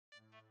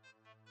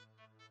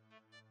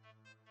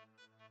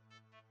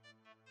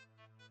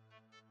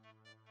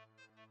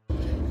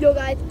Yo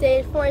guys,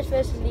 today is Forest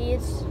versus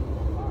Leeds.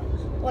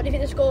 What do you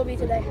think the score will be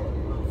today?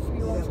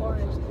 3-1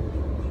 Forest.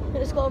 What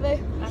the score will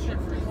be? I think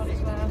 3-1 as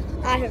well.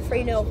 I think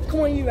 3-0. Come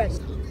on, you Reds.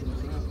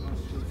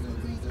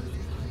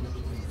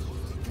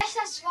 Yes,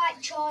 that's right,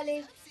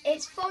 Charlie.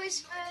 It's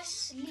Forest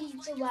versus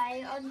Leeds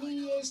away on New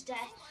Year's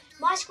Day.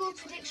 My score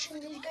prediction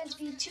is going to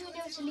be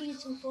 2-0 to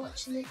Leeds,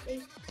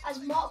 unfortunately, as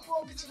Mark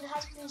Warburton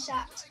has been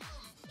sacked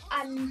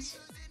and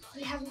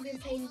we haven't been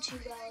playing too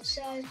well.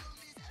 So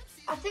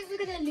I think we're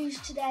going to lose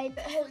today,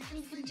 but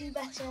hopefully we can do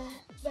better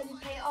when we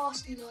play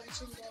Arsenal on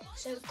Sunday.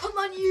 So come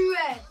on, you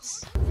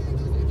Reds!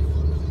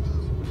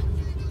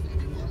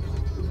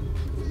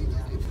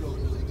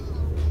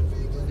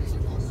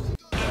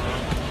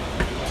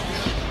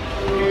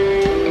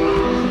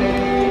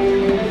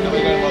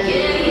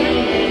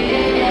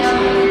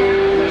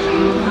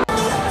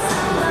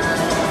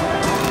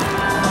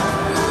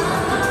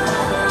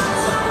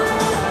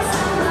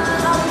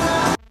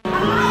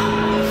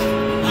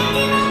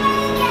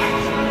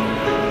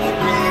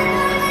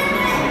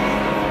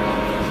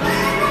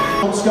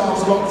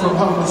 Scarves got from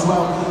home as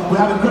well. We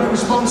had a great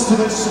response to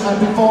this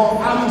before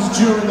and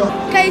during the...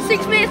 Okay,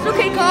 6 minutes to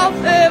kick off.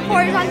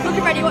 Forest fans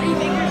looking ready. What do you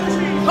think?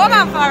 Come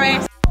on,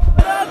 Forest!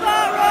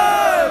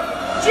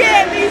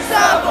 Jimmy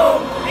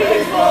Savile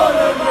is one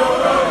of your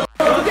own.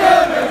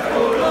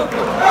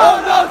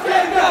 Oh,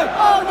 Nottingham!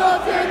 Oh,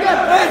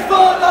 Nottingham! It's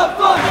full of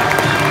fun!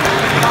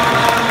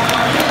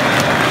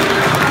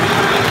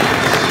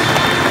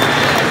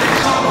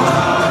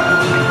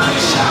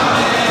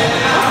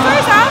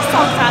 Where's our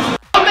song,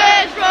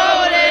 It's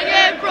rolling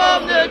in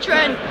from the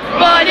trend,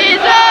 but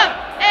it's up,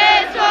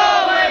 it's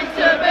always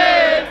to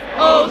be.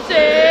 Oh,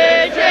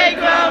 City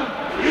Ground,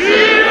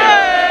 You'll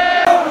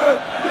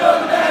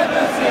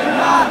never see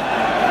that!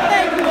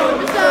 thank you for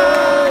the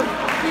sun.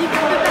 You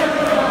can be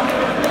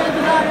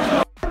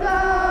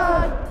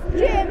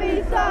Jimmy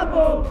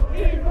Savile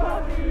is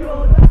probably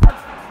your dad.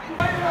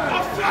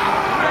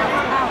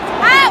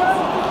 Out!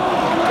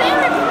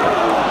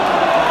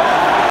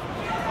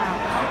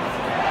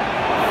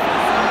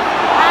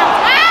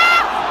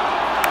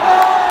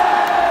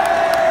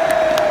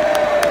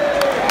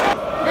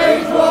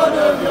 He's one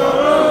of your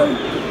own!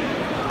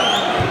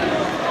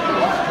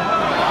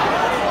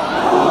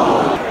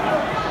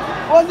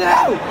 Oh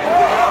no!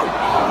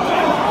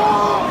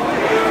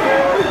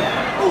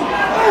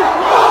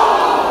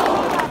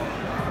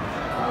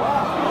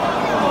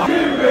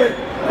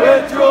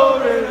 We're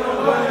drawing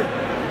away!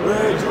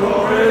 We're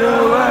drawing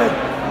away!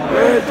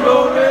 We're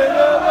drawing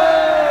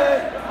away!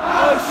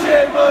 Oh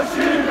shit, must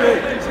you be?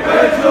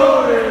 We're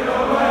drawing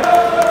away!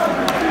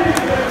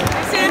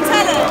 See him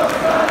tell it.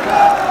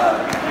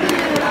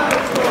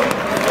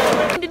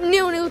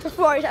 0-0 to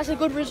Forest, that's a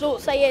good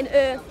result, saying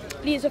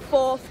Leeds are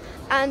 4th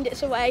and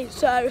it's away,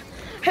 so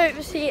hope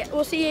we'll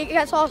see you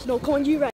against Arsenal. Come on, you Reds.